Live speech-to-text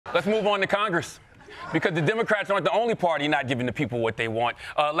Let's move on to Congress, because the Democrats aren't the only party not giving the people what they want.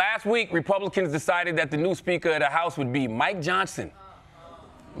 Last week, Republicans decided that the new Speaker of the House would be Mike Johnson,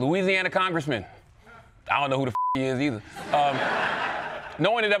 Louisiana congressman. I don't know who the he is either.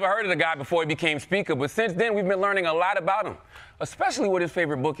 No one had ever heard of the guy before he became Speaker, but since then, we've been learning a lot about him, especially what his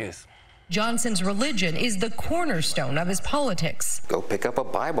favorite book is. Johnson's religion is the cornerstone of his politics. Go pick up a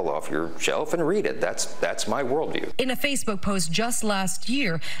Bible off your shelf and read it. That's my worldview. In a Facebook post just last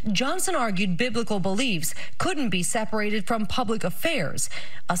year, Johnson argued biblical beliefs couldn't be separated from public affairs,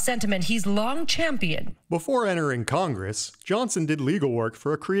 a sentiment he's long championed. Before entering Congress, Johnson did legal work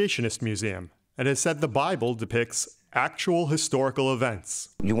for a creationist museum and has said the Bible depicts actual historical events.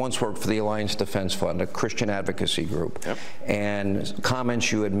 You once worked for the Alliance Defense Fund, a Christian advocacy group, and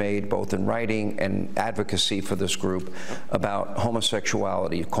comments you had made both in writing and advocacy for this group about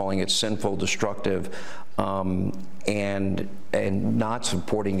homosexuality, calling it sinful, destructive, and not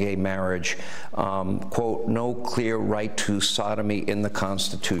supporting gay marriage, quote, no clear right to sodomy in the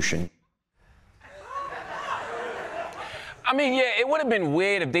Constitution. I mean, yeah, it would have been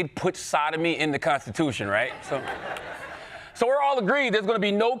weird if they'd put sodomy in the Constitution, right? So we're all agreed there's going to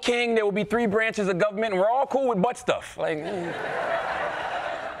be no king, there will be 3 branches of government, and we're all cool with butt stuff. The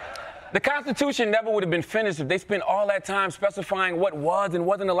Constitution never would have been finished if they spent all that time specifying what was and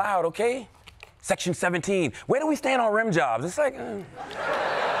wasn't allowed, okay? Section 17, where do we stand on rim jobs? It's like...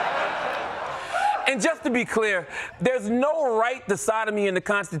 And just to be clear, there's no right to sodomy in the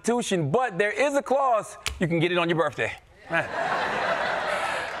Constitution, but there is a clause, you can get it on your birthday.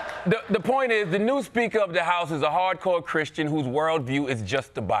 The point is, the new Speaker of the House is a hardcore Christian whose worldview is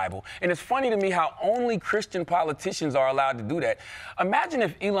just the Bible. And it's funny to me how only Christian politicians are allowed to do that. Imagine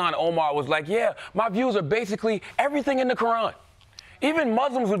if Ilhan Omar was like, yeah, my views are basically everything in the Quran. Even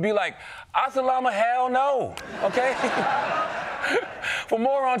Muslims would be like, Assalamu, hell no, okay? For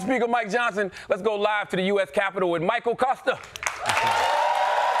more on Speaker Mike Johnson, let's go live to the U.S. Capitol with Micheal Kosta.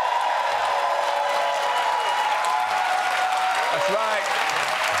 That's right.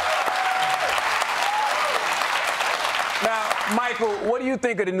 Now, Micheal, what do you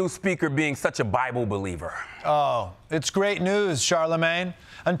think of the new Speaker being such a Bible believer? Oh, it's great news, Charlamagne.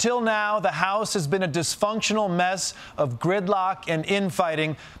 Until now, the House has been a dysfunctional mess of gridlock and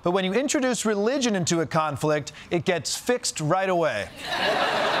infighting, but when you introduce religion into a conflict, it gets fixed right away.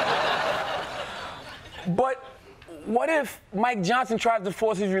 But what if Mike Johnson tries to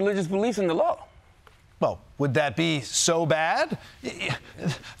force his religious beliefs into law? Well, would that be so bad?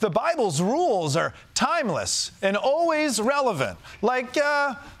 The Bible's rules are timeless and always relevant. Like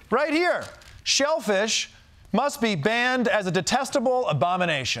right here, shellfish must be banned as a detestable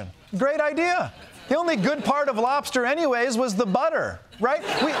abomination. Great idea. The only good part of lobster anyways was the butter, right?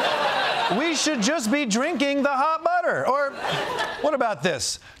 We should just be drinking the hot butter. Or what about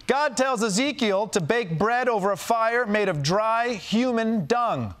this? God tells Ezekiel to bake bread over a fire made of dry human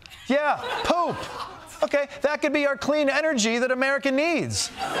dung. Yeah, poop. Okay, that could be our clean energy that America needs.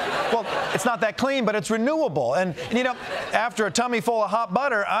 Well, it's not that clean, but it's renewable. And you know, after a tummy full of hot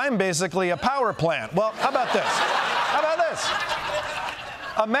butter, I'm basically a power plant. Well, how about this? How about this?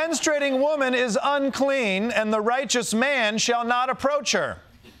 A menstruating woman is unclean, and the righteous man shall not approach her.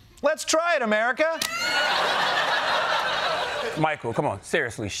 Let's try it, America. Micheal, come on,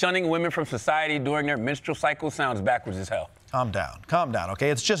 seriously. Shunning women from society during their menstrual cycle sounds backwards as hell. Calm down, okay?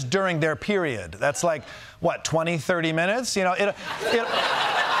 It's just during their period. That's like, what, 20, 30 minutes? You know,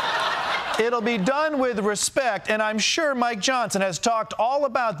 it'll be done with respect, and I'm sure Mike Johnson has talked all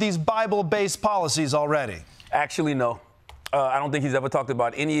about these Bible-based policies already. Actually, no. I don't think he's ever talked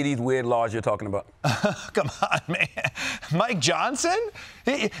about any of these weird laws you're talking about. Come on, man. Mike Johnson?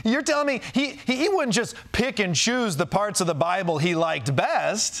 You're telling me he wouldn't just pick and choose the parts of the Bible he liked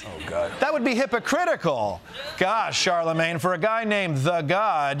best? Oh, God. That would be hypocritical. Gosh, Charlamagne, for a guy named The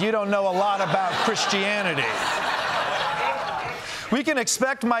God, you don't know a lot about Christianity. We can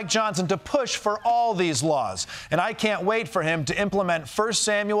expect Mike Johnson to push for all these laws, and I can't wait for him to implement 1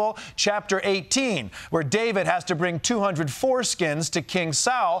 Samuel chapter 18, where David has to bring 200 foreskins to King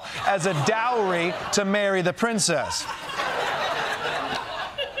Saul as a dowry to marry the princess.